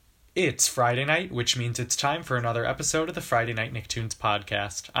It's Friday night, which means it's time for another episode of the Friday Night Nicktoons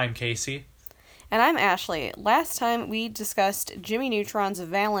podcast. I'm Casey. And I'm Ashli. Last time we discussed Jimmy Neutron's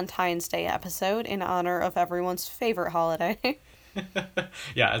Valentine's Day episode in honor of everyone's favorite holiday.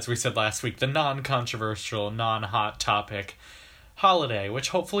 Yeah, as we said last week, the non-controversial, non-hot topic holiday,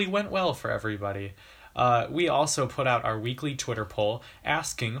 which hopefully went well for everybody. We also put out our weekly Twitter poll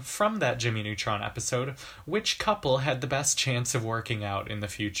asking, from that Jimmy Neutron episode, which couple had the best chance of working out in the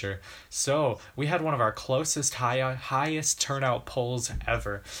future. So, we had one of our closest, highest turnout polls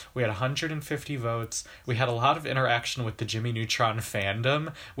ever. We had 150 votes. We had a lot of interaction with the Jimmy Neutron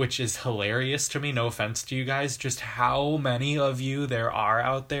fandom, which is hilarious to me. No offense to you guys, just how many of you there are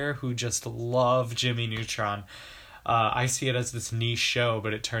out there who just love Jimmy Neutron. I see it as this niche show,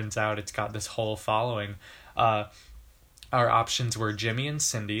 but it turns out it's got this whole following. Our options were Jimmy and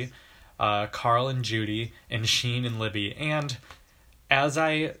Cindy, Carl and Judy, and Sheen and Libby. And as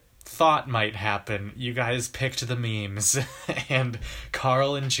I thought might happen, you guys picked the memes, and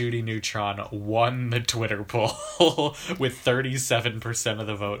Carl and Judy Neutron won the Twitter poll with 37% of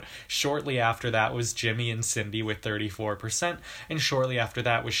the vote. Shortly after that was Jimmy and Cindy with 34%, and shortly after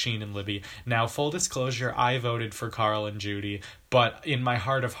that was Sheen and Libby. Now, full disclosure, I voted for Carl and Judy, but in my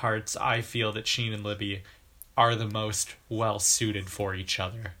heart of hearts, I feel that Sheen and Libby are the most well-suited for each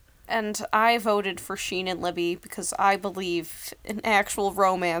other. And I voted for Sheen and Libby because I believe in actual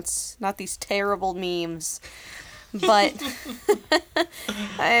romance, not these terrible memes. But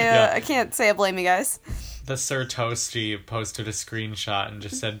I can't say I blame you guys. The Sir Toasty posted a screenshot and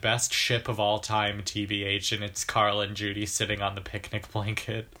just said, best ship of all time, TBH, and it's Carl and Judy sitting on the picnic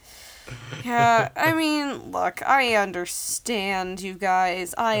blanket. Yeah, I mean, look, I understand, you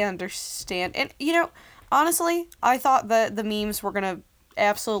guys. I understand. And, honestly, I thought that the memes were going to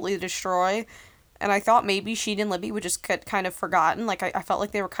absolutely destroy, and I thought maybe Sheen and Libby would just get kind of forgotten. Like, I felt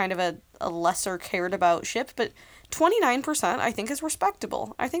like they were kind of a lesser cared about ship, but 29% I think is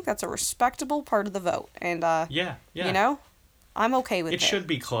respectable. I think that's a respectable part of the vote, and yeah. I'm okay with it. It should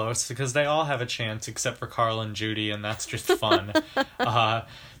be close, because they all have a chance, except for Carl and Judy, and that's just fun.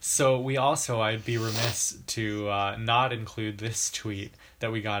 So we also, I'd be remiss to not include this tweet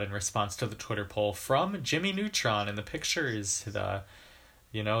that we got in response to the Twitter poll from Jimmy Neutron, and the picture is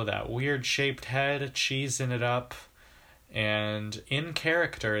that weird-shaped head, cheesing it up. And in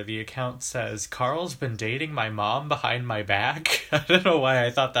character, the account says, Carl's been dating my mom behind my back. I don't know why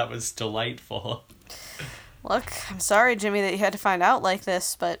I thought that was delightful. Look, I'm sorry, Jimmy, that you had to find out like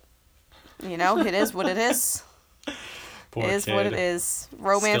this, but, it is what it is. Poor it is kid. What it is.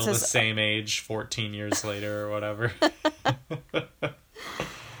 Romance Still is... the same age 14 years later or whatever. I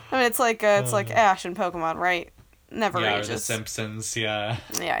mean, it's like Ash in Pokemon, right? Never ages. Yeah, or The Simpsons, yeah.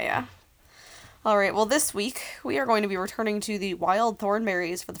 Yeah. All right, well, this week we are going to be returning to the Wild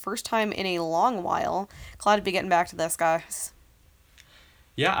Thornberrys for the first time in a long while. Glad to be getting back to this, guys.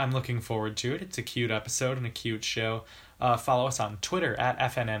 Yeah, I'm looking forward to it. It's a cute episode and a cute show. Follow us on Twitter at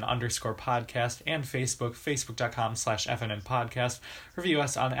FNN_podcast and Facebook, facebook.com/FNN podcast. Review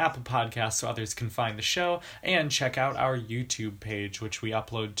us on Apple Podcasts so others can find the show, and check out our YouTube page, which we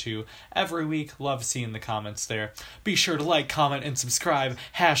upload to every week. Love seeing the comments there. Be sure to like, comment, and subscribe.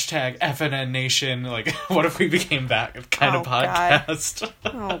 Hashtag FNN Nation. Like, what if we became that kind of podcast?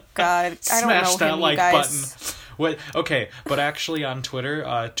 Oh, God. I don't know Smash that him, like you guys. button. What? Okay, but actually on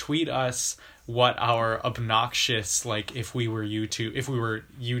Twitter, tweet us what our obnoxious, if we were YouTubers,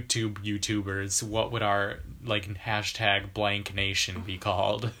 what would our hashtag blank nation be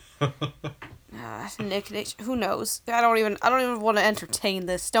called? Nick, who knows? I don't even want to entertain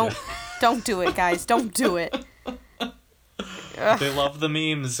this. Don't do it, guys. Don't do it. They love the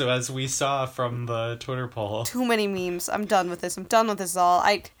memes, as we saw from the Twitter poll. Too many memes. I'm done with this. I'm done with this all.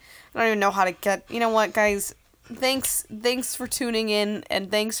 I don't even know how to get... You know what, guys? Thanks for tuning in, and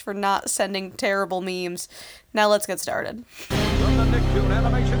thanks for not sending terrible memes. Now let's get started. From the Nicktoon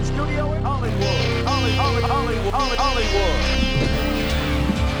Animation Studio in Hollywood.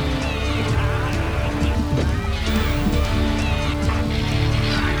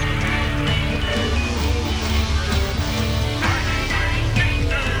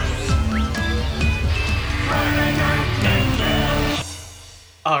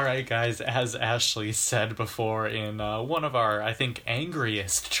 Alright guys, as Ashli said before in one of our, I think,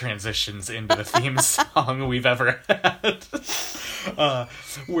 angriest transitions into the theme song we've ever had,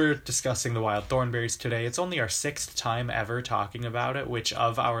 we're discussing the Wild Thornberrys today. It's only our 6th time ever talking about it, which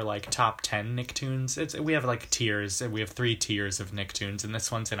of our, top 10 Nicktoons, we have, tiers, we have 3 tiers of Nicktoons, and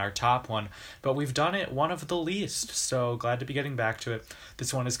this one's in our top one, but we've done it one of the least, so glad to be getting back to it.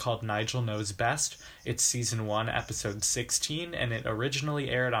 This one is called Nigel Knows Best. It's Season 1, Episode 16, and it originally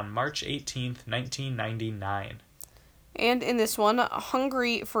aired on March 18th, 1999. And in this one,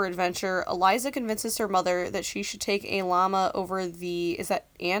 hungry for adventure, Eliza convinces her mother that she should take a llama over the... Is that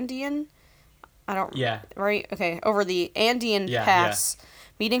Andean? I don't... Yeah. Right? Okay. Over the Andean Pass,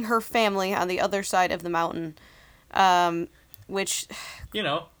 meeting her family on the other side of the mountain. Which... You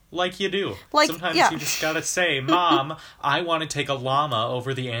know, like you do. Like, sometimes yeah. you just gotta say, Mom, I want to take a llama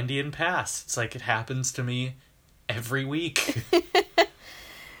over the Andean Pass. It's like it happens to me every week.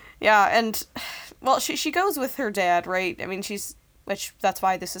 Yeah, and... Well, she goes with her dad, right? I mean, which that's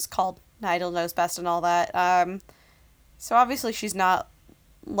why this is called Nigel Knows Best and all that. So obviously she's not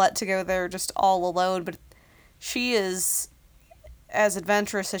let to go there just all alone, but she is, as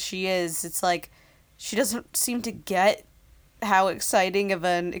adventurous as she is, it's like, she doesn't seem to get how exciting of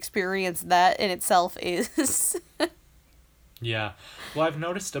an experience that in itself is. Yeah. Well, I've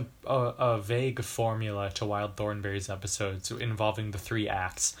noticed a vague formula to Wild Thornberrys episodes involving the 3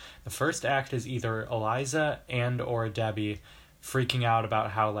 acts. The first act is either Eliza and or Debbie freaking out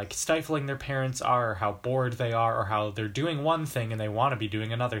about how, like, stifling their parents are, or how bored they are, or how they're doing one thing and they want to be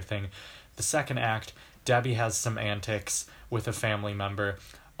doing another thing. The second act, Debbie has some antics with a family member.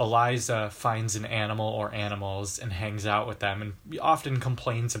 Eliza finds an animal or animals and hangs out with them and often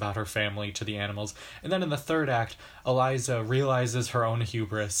complains about her family to the animals. And then in the third act, Eliza realizes her own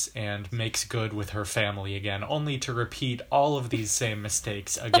hubris and makes good with her family again, only to repeat all of these same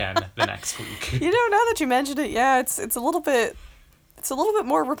mistakes again the next week. You know, now that you mentioned it, yeah, it's a little bit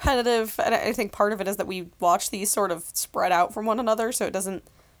more repetitive, and I think part of it is that we watch these sort of spread out from one another, so it doesn't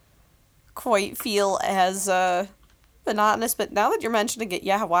quite feel as monotonous. But now that you're mentioning it,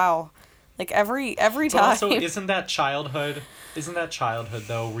 yeah, wow, like every time. But also, isn't that childhood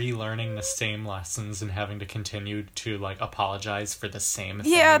though, relearning the same lessons and having to continue to, like, apologize for the same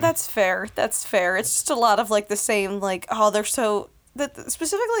thing? Yeah, that's fair. It's just a lot of, like, the same, like, oh, they're so that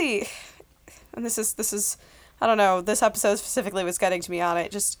specifically, and this is I don't know, this episode specifically was getting to me on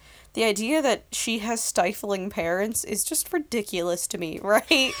it. Just the idea that she has stifling parents is just ridiculous to me,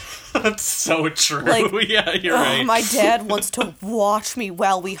 right? That's so true. Like, yeah, you're right. My dad wants to watch me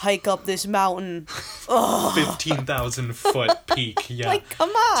while we hike up this mountain. 15,000 foot peak. Yeah. Like, come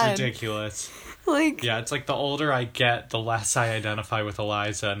on. It's ridiculous. Like, yeah, it's like the older I get, the less I identify with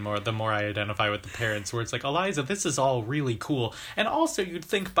Eliza, and the more I identify with the parents, where it's like, Eliza, this is all really cool. And also, you'd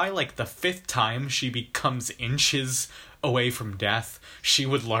think by, like, the 5th time she becomes inches away from death, she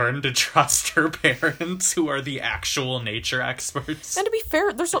would learn to trust her parents, who are the actual nature experts. And to be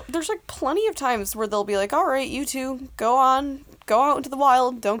fair, there's like plenty of times where they'll be like, all right, you two, go out into the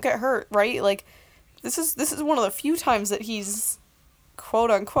wild, don't get hurt, right? Like, this is one of the few times that he's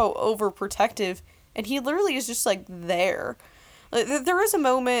quote-unquote overprotective, and he literally is just, like, there. Like, there is a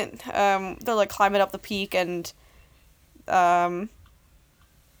moment, they're, like, climbing up the peak, and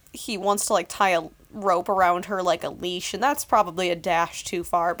he wants to, like, tie a rope around her like a leash, and that's probably a dash too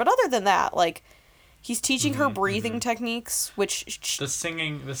far, but other than that, like, he's teaching her breathing techniques, which the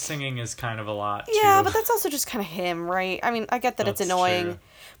singing is kind of a lot too. Yeah, but that's also just kind of him, right? I mean, I get that it's annoying, true.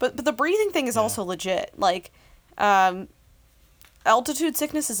 but the breathing thing is also legit. Like, altitude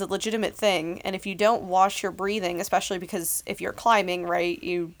sickness is a legitimate thing, and if you don't watch your breathing, especially because if you're climbing, right,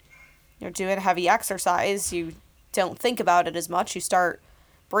 you're doing heavy exercise, you don't think about it as much, you start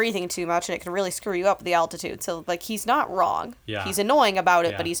breathing too much, and it can really screw you up with the altitude. So, like, he's not wrong. Yeah. He's annoying about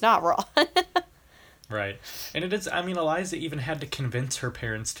it, Yeah. but he's not wrong. Right. And it is, I mean, Eliza even had to convince her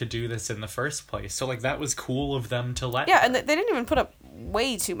parents to do this in the first place. So, like, that was cool of them to let Yeah, her. and they didn't even put up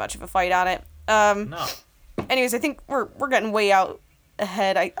way too much of a fight on it. No. Anyways, I think we're getting way out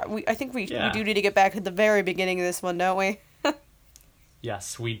ahead. I think we do need to get back to the very beginning of this one, don't we?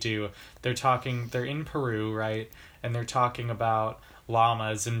 Yes, we do. They're in Peru, right? And they're talking about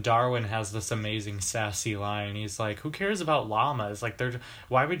llamas, and Darwin has this amazing sassy line. He's like, who cares about llamas? Like,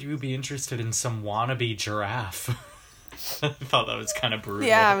 why would you be interested in some wannabe giraffe? I thought that was kind of brutal.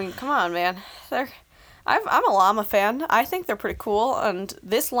 Yeah, I mean, come on, man. I'm a llama fan. I think they're pretty cool, and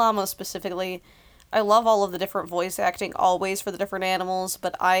this llama specifically, I love all of the different voice acting always for the different animals,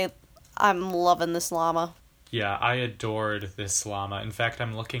 but I'm loving this llama. Yeah, I adored this llama. In fact,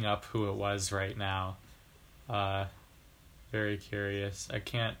 I'm looking up who it was right now. Very curious. I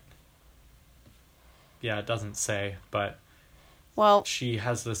can't... Yeah, it doesn't say, but... Well, she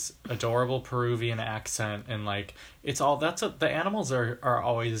has this adorable Peruvian accent, and, like, the animals are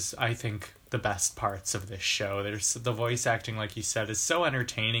always, I think, the best parts of this show. There's the voice acting, like you said, is so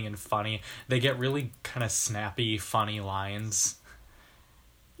entertaining and funny. They get really kind of snappy, funny lines.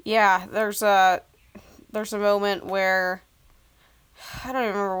 yeah, there's a moment where I don't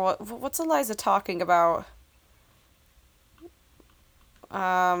even remember what's Eliza talking about.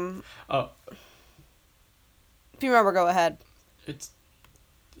 Oh, If you remember, go ahead. it's...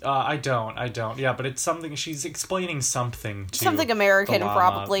 I don't. Yeah, but it's something, she's explaining something to Something American, the llama,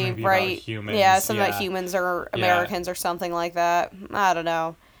 probably, maybe right? about humans. Yeah, something about humans or Yeah. Americans or something like that. I don't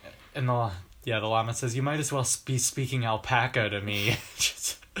know. And the llama says, "You might as well be speaking alpaca to me."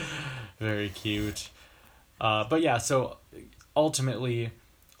 Just very cute. But yeah, so ultimately,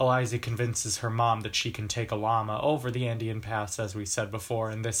 Eliza convinces her mom that she can take a llama over the Andean Pass, as we said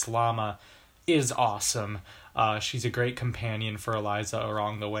before, and this llama is awesome. She's a great companion for Eliza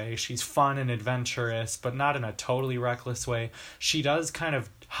along the way. She's fun and adventurous, but not in a totally reckless way. She does kind of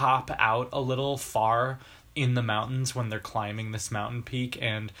hop out a little far in the mountains when they're climbing this mountain peak,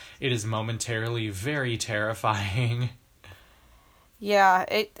 and it is momentarily very terrifying. Yeah,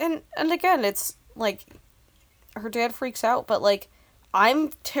 and again, it's like her dad freaks out, but like I'm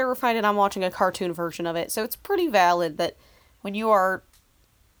terrified and I'm watching a cartoon version of it. So it's pretty valid that when you are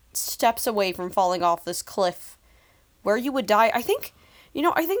steps away from falling off this cliff where you would die, I think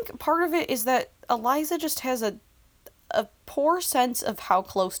part of it is that Eliza just has a poor sense of how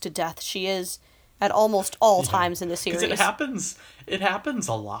close to death she is at almost all times in the series. 'Cause it happens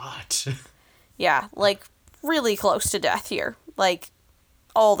a lot. Yeah, like really close to death here, like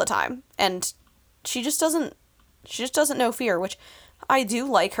all the time, and she just doesn't know fear, which I do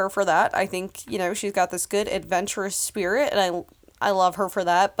like her for that. I think she's got this good adventurous spirit, and I love her for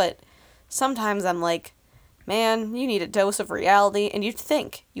that. But sometimes I'm like, man, you need a dose of reality, and you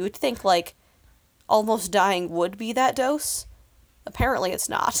would think like almost dying would be that dose. Apparently, it's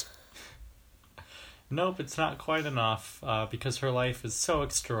not. Nope, it's not quite enough, because her life is so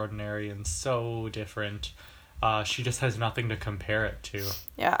extraordinary and so different. She just has nothing to compare it to.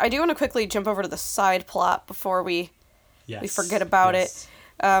 Yeah, I do want to quickly jump over to the side plot before we forget about it.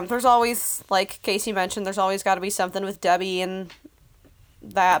 There's always, like Casey mentioned, there's always got to be something with Debbie and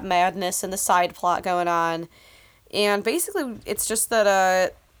that madness and the side plot going on. And basically, it's just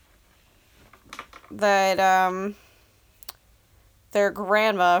that their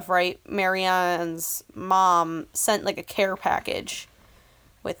grandma, right, Marianne's mom, sent like a care package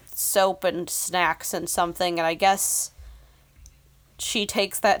with soap and snacks and something, and I guess she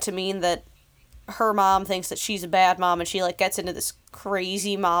takes that to mean that her mom thinks that she's a bad mom, and she like gets into this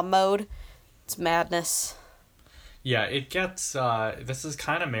crazy mom mode. It's madness. Yeah, it gets, this is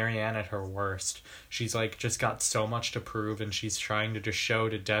kind of Marianne at her worst. She's, like, just got so much to prove, and she's trying to just show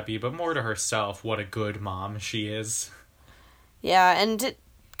to Debbie, but more to herself, what a good mom she is. Yeah, and it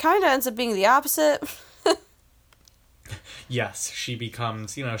kind of ends up being the opposite. Yes, she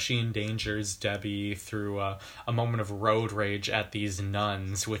becomes, she endangers Debbie through a moment of road rage at these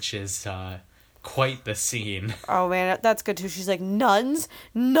nuns, which is, quite the scene. Oh, man, that's good, too. She's like, nuns?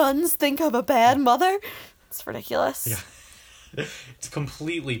 Nuns think I'm a bad mother? It's ridiculous. Yeah. It's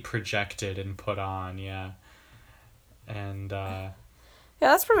completely projected and put on, yeah. And, yeah,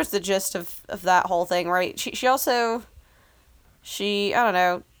 that's pretty much the gist of that whole thing, right? She also, I don't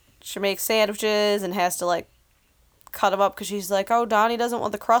know, she makes sandwiches and has to, like, cut them up because she's like, oh, Donnie doesn't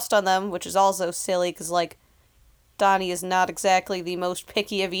want the crust on them, which is also silly because, like, Donnie is not exactly the most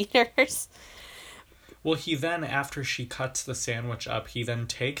picky of eaters. Well, he then, after she cuts the sandwich up, he then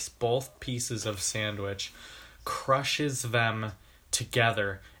takes both pieces of sandwich, crushes them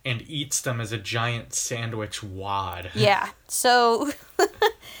together, and eats them as a giant sandwich wad. Yeah, so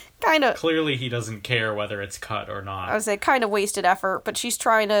kind of... Clearly he doesn't care whether it's cut or not. I would say kind of wasted effort, but she's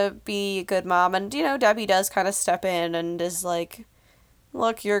trying to be a good mom, and, Debbie does kind of step in and is like,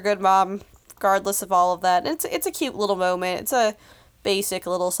 look, you're a good mom, regardless of all of that. And it's a cute little moment. It's a basic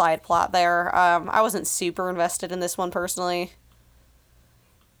little side plot there. I wasn't super invested in this one personally.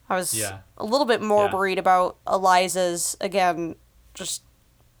 I was a little bit more worried about Eliza's, again, just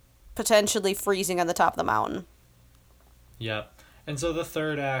potentially freezing on the top of the mountain. Yep. And so the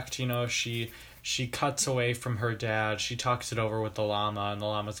third act, she cuts away from her dad. She talks it over with the llama, and the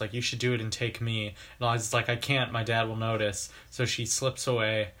llama's like, you should do it and take me. And Eliza's like, I can't, my dad will notice. So she slips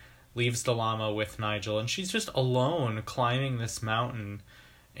away, leaves the llama with Nigel, and she's just alone climbing this mountain.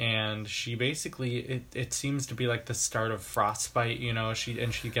 And she basically, it seems to be like the start of frostbite,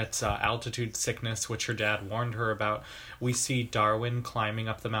 she gets altitude sickness, which her dad warned her about. We see Darwin climbing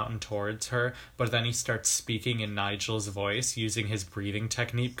up the mountain towards her, but then he starts speaking in Nigel's voice, using his breathing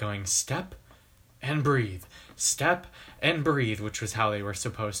technique, going, step and breathe, step and breathe, which was how they were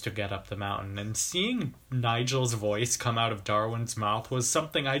supposed to get up the mountain. And seeing Nigel's voice come out of Darwin's mouth was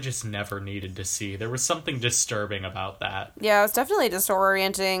something I just never needed to see. There was something disturbing about that. Yeah, it's definitely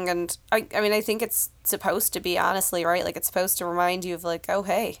disorienting, and I mean, I think it's supposed to be, honestly, right? Like, it's supposed to remind you of, like, oh,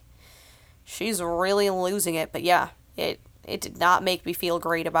 hey, she's really losing it. But yeah, It did not make me feel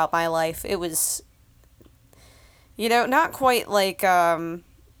great about my life. It was, not quite like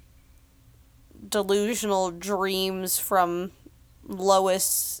delusional dreams from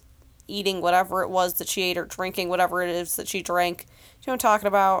Lois eating whatever it was that she ate or drinking whatever it is that she drank. You know what I'm talking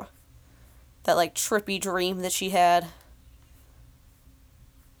about? That, like, trippy dream that she had.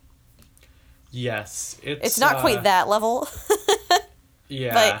 Yes. It's not quite that level.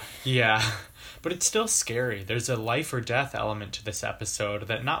 Yeah, yeah. But it's still scary. There's a life or death element to this episode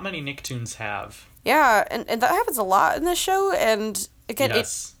that not many Nicktoons have. Yeah, and that happens a lot in this show, and again,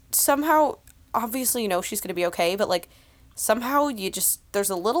 Yes. it somehow, obviously, she's gonna be okay, but, like, somehow there's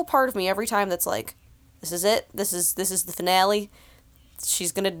a little part of me every time that's like, this is it, this is the finale,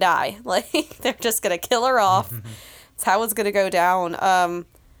 she's gonna die. Like, they're just gonna kill her off. That's how it's gonna go down.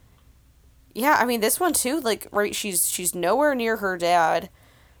 Yeah, I mean, this one too, like, right, she's nowhere near her dad.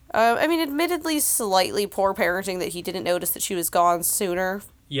 I mean, admittedly, slightly poor parenting that he didn't notice that she was gone sooner.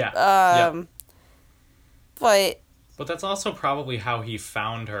 Yeah. But that's also probably how he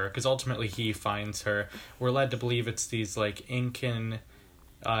found her, because ultimately he finds her. We're led to believe it's these, like, Incan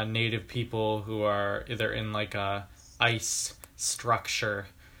native people who are either in, like, a ice structure,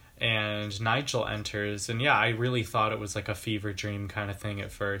 and Nigel enters, and yeah, I really thought it was, like, a fever dream kind of thing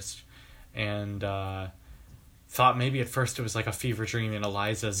at first, and thought maybe at first it was like a fever dream in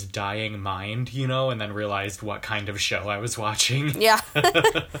Eliza's dying mind, and then realized what kind of show I was watching. yeah.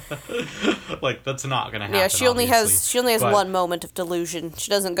 Like, that's not gonna happen. Yeah, she only has but, one moment of delusion. She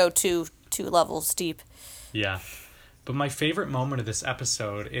doesn't go two levels deep. Yeah. But my favorite moment of this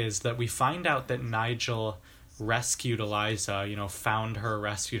episode is that we find out that Nigel rescued Eliza, found her,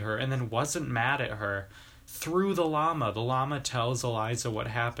 rescued her, and then wasn't mad at her. Through the llama. The llama tells Eliza what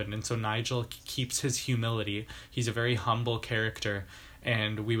happened, and so Nigel keeps his humility. He's a very humble character,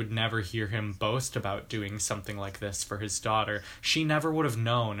 and we would never hear him boast about doing something like this for his daughter. She never would have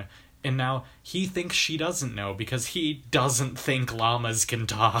known, and now he thinks she doesn't know because he doesn't think llamas can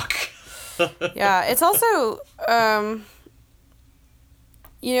talk. Yeah, it's also, I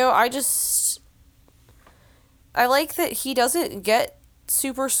like that he doesn't get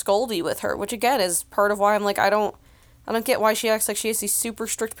super scoldy with her, which again is part of why I'm like, I don't get why she acts like she has these super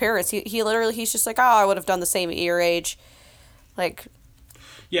strict parents. He's just like, I would have done the same at your age. Like,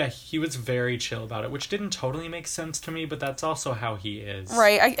 yeah, he was very chill about it, which didn't totally make sense to me, but that's also how he is.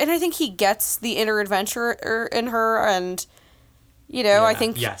 Right, I think he gets the inner adventurer in her, and, I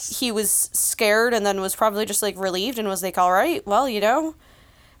think he was scared and then was probably just, like, relieved and was like, all right, well,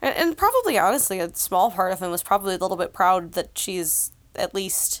 and probably, honestly, a small part of him was probably a little bit proud that she's at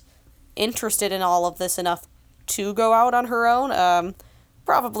least interested in all of this enough to go out on her own.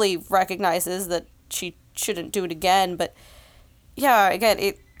 Probably recognizes that she shouldn't do it again, but yeah, again,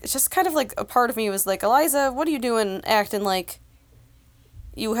 it's just kind of like a part of me was like, Eliza, what are you doing acting like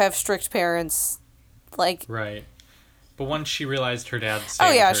you have strict parents? Like, right. But once she realized her dad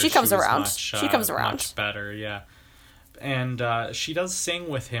saved her, she comes around. She comes around. Much better, yeah. And she does sing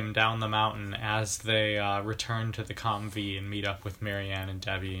with him down the mountain as they return to the Comv and meet up with Marianne and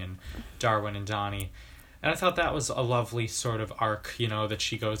Debbie and Darwin and Donnie. And I thought that was a lovely sort of arc, that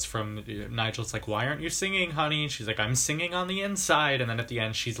she goes from, Nigel's like, why aren't you singing, honey? And she's like, I'm singing on the inside. And then at the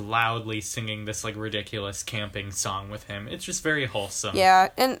end, she's loudly singing this, like, ridiculous camping song with him. It's just very wholesome. Yeah,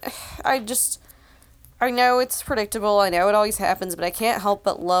 and I know it's predictable, I know it always happens, but I can't help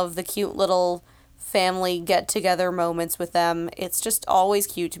but love the cute little family get-together moments with them. It's just always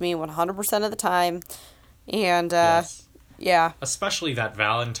cute to me 100% of the time. And, yes. Yeah. Especially that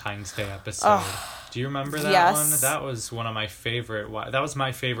Valentine's Day episode. Do you remember that one? That was one of my favorite... That was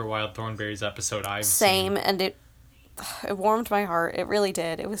my favorite Wild Thornberrys episode I've seen. Same, and it warmed my heart. It really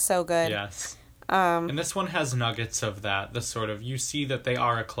did. It was so good. Yes. And this one has nuggets of that. The sort of... You see that they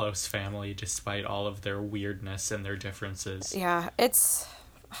are a close family despite all of their weirdness and their differences. Yeah, it's...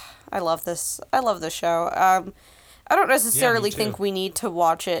 I love this. I love this show. I don't necessarily think we need to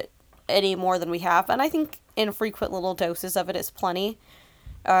watch it any more than we have, and I think infrequent little doses of it is plenty.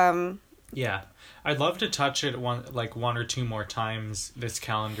 Yeah. I'd love to touch it one or two more times this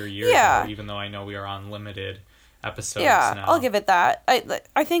calendar year, though, even though I know we are on limited episodes now. I'll give it that.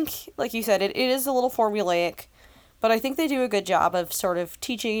 I think, like you said, it is a little formulaic, but I think they do a good job of sort of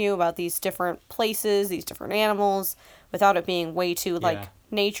teaching you about these different places, these different animals, without it being way too,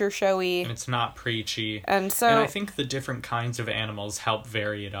 nature showy. And it's not preachy. And I think the different kinds of animals help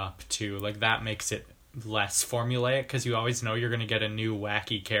vary it up, too. Like, that makes it less formulaic, because you always know you're going to get a new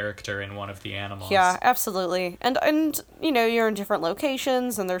wacky character in one of the animals. Yeah, absolutely. And you're in different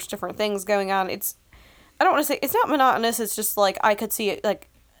locations, and there's different things going on. I don't want to say, it's not monotonous, it's just, like, I could see it, like,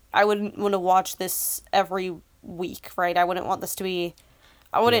 I wouldn't want to watch this every week, right? I wouldn't want this to be...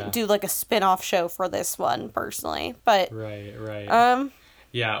 I wouldn't do, like, a spin-off show for this one, personally. But... Right.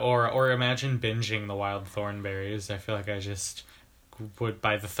 Yeah, or imagine binging the Wild Thornberrys. I feel like I just would,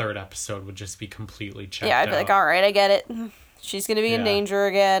 by the third episode, would just be completely checked out. Yeah, I'd be like, alright, I get it. She's gonna be in danger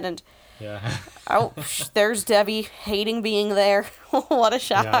again, and... Yeah. Oh, there's Debbie hating being there. What a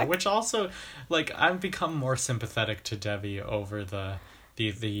shock. Yeah, which also, like, I've become more sympathetic to Debbie over the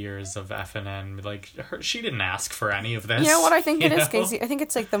years of FNN. Like, she didn't ask for any of this. You know what I think it is, Casey? I think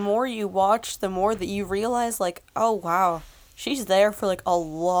it's like the more you watch, the more that you realize, like, oh, wow, she's there for, like, a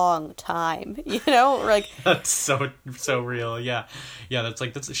long time. You know? Like, that's so real. Yeah. Yeah,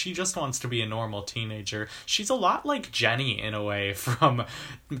 that's she just wants to be a normal teenager. She's a lot like Jenny, in a way, from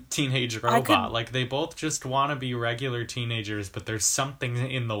Teenage Robot. Like, they both just want to be regular teenagers, but there's something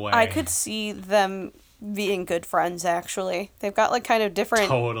in the way. I could see them being good friends, actually. They've got, like, kind of different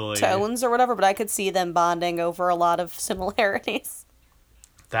tones or whatever, but I could see them bonding over a lot of similarities.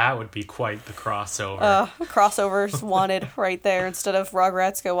 That would be quite the crossover. Crossovers wanted right there. Instead of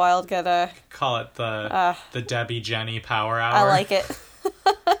Rugrats Go Wild, get a... Call it the Debbie Jenny Power Hour. I like it.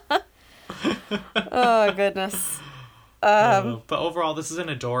 Oh, goodness. But overall, this is an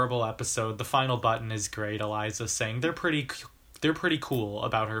adorable episode. The final button is great. Eliza saying they're pretty cool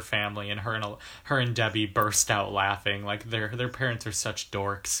about her family, and her and Debbie burst out laughing. Like, their parents are such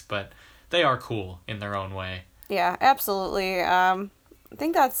dorks, but they are cool in their own way. Yeah, absolutely. I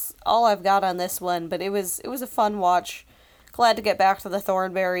think that's all I've got on this one, but it was a fun watch. Glad to get back to the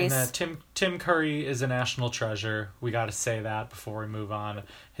Thornberrys. And Tim Curry is a national treasure. We got to say that before we move on.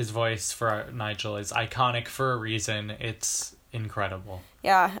 His voice for Nigel is iconic for a reason. It's incredible.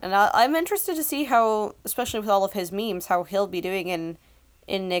 Yeah, and I'm interested to see how, especially with all of his memes, how he'll be doing in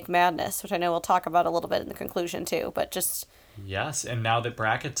Nick Madness, which I know we'll talk about a little bit in the conclusion too, but just... Yes, and now that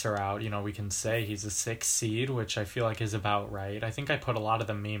brackets are out, we can say he's a 6 seed, which I feel like is about right. I think I put a lot of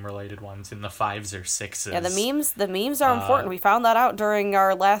the meme-related ones in the 5s or 6s. Yeah, the memes are important. We found that out during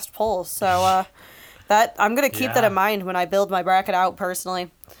our last poll, so that I'm going to keep that in mind when I build my bracket out, personally.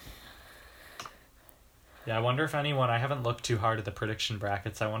 Yeah, I wonder if I haven't looked too hard at the prediction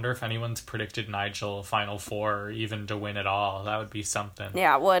brackets. I wonder if anyone's predicted Nigel Final Four or even to win it all. That would be something.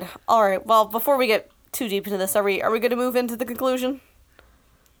 Yeah, it would. All right, well, before we get too deep into this, are we going to move into the conclusion?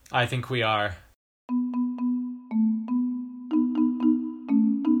 I think we are.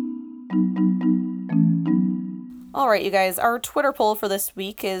 All right, you guys, our Twitter poll for this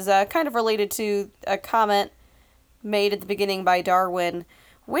week is kind of related to a comment made at the beginning by Darwin.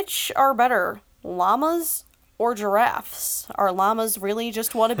 Which are better, llamas or giraffes? Are llamas really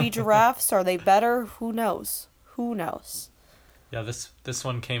just want to be giraffes? Are they better? Who knows? Who knows? Yeah, this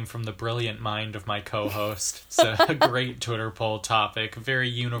one came from the brilliant mind of my co-host. It's a great Twitter poll topic, very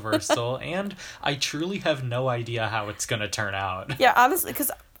universal, and I truly have no idea how it's going to turn out. Yeah, honestly,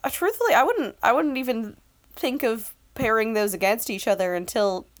 because truthfully, I wouldn't even think of pairing those against each other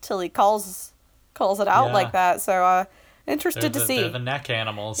until he calls it out like that. So, interested to see. They're the neck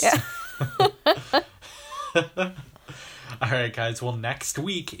animals. Yeah. All right, guys. Well, next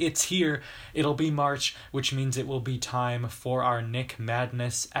week, it's here. It'll be March, which means it will be time for our Nick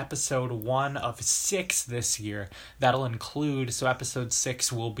Madness episode 1 of 6 this year. That'll include, so episode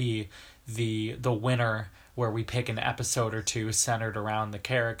 6 will be the winner, where we pick an episode or two centered around the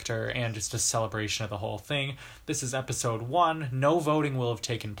character and just a celebration of the whole thing. This is episode 1. No voting will have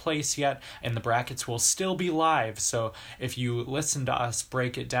taken place yet, and the brackets will still be live. So if you listen to us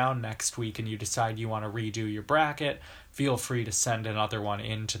break it down next week and you decide you want to redo your bracket, feel free to send another one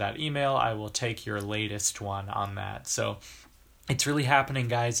into that email. I will take your latest one on that. So it's really happening,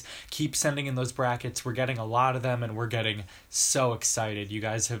 guys. Keep sending in those brackets. We're getting a lot of them, and we're getting so excited. You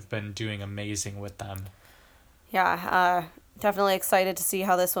guys have been doing amazing with them. Yeah, definitely excited to see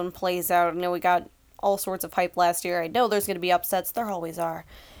how this one plays out. I know we got all sorts of hype last year. I know there's going to be upsets. There always are.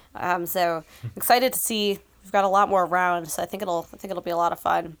 So excited to see. We've got a lot more rounds, so I think it'll be a lot of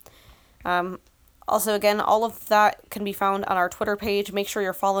fun. Also, again, all of that can be found on our Twitter page. Make sure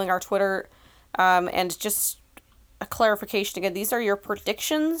you're following our Twitter. And just a clarification again, these are your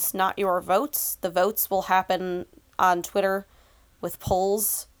predictions, not your votes. The votes will happen on Twitter with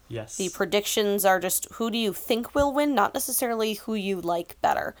polls. Yes. The predictions are just who do you think will win, not necessarily who you like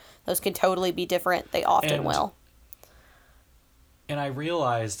better. Those can totally be different. They often will. And I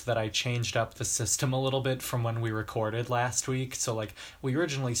realized that I changed up the system a little bit from when we recorded last week. So, like, we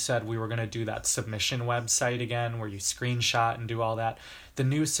originally said we were going to do that submission website again where you screenshot and do all that. The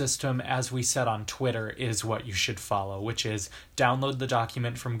new system, as we said on Twitter, is what you should follow, which is download the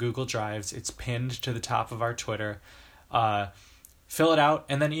document from Google Drives. It's pinned to the top of our Twitter. fill it out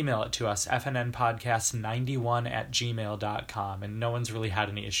and then email it to us, fnnpodcast91@gmail.com, and no one's really had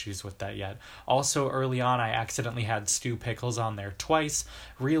any issues with that yet. Also, early on, I accidentally had Stu Pickles on there twice.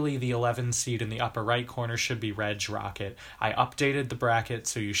 Really, the 11 seed in the upper right corner should be Reg Rocket. I updated the bracket,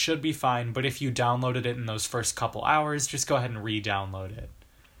 so you should be fine, but if you downloaded it in those first couple hours, just go ahead and re-download it.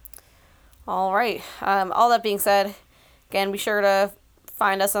 All right. All that being said, again, be sure to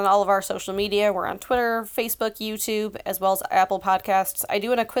find us on all of our social media. We're on Twitter, Facebook, YouTube, as well as Apple Podcasts. I do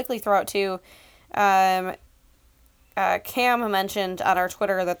want to quickly throw out, too, Cam mentioned on our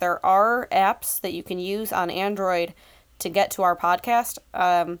Twitter that there are apps that you can use on Android to get to our podcast.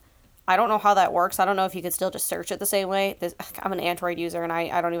 I don't know how that works. I don't know if you could still just search it the same way. I'm an Android user, and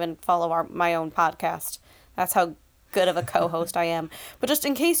I don't even follow my own podcast. That's how good of a co-host I am. But just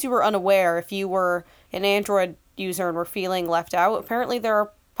in case you were unaware, if you were an Android user and were feeling left out, apparently there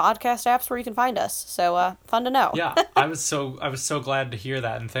are podcast apps where you can find us. So fun to know. Yeah, I was so glad to hear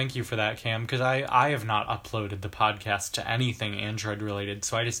that, and thank you for that, Cam, because I have not uploaded the podcast to anything Android related,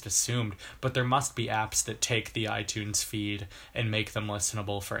 so I just assumed, but there must be apps that take the iTunes feed and make them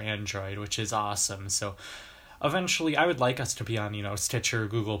listenable for Android, which is awesome. So eventually, I would like us to be on, Stitcher,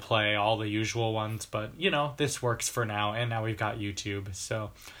 Google Play, all the usual ones, but, this works for now, and now we've got YouTube,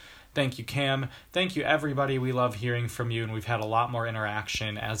 so thank you, Cam. Thank you, everybody. We love hearing from you, and we've had a lot more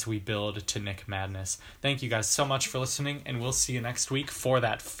interaction as we build to Nick Madness. Thank you guys so much for listening, and we'll see you next week for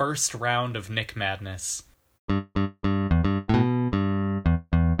that first round of Nick Madness.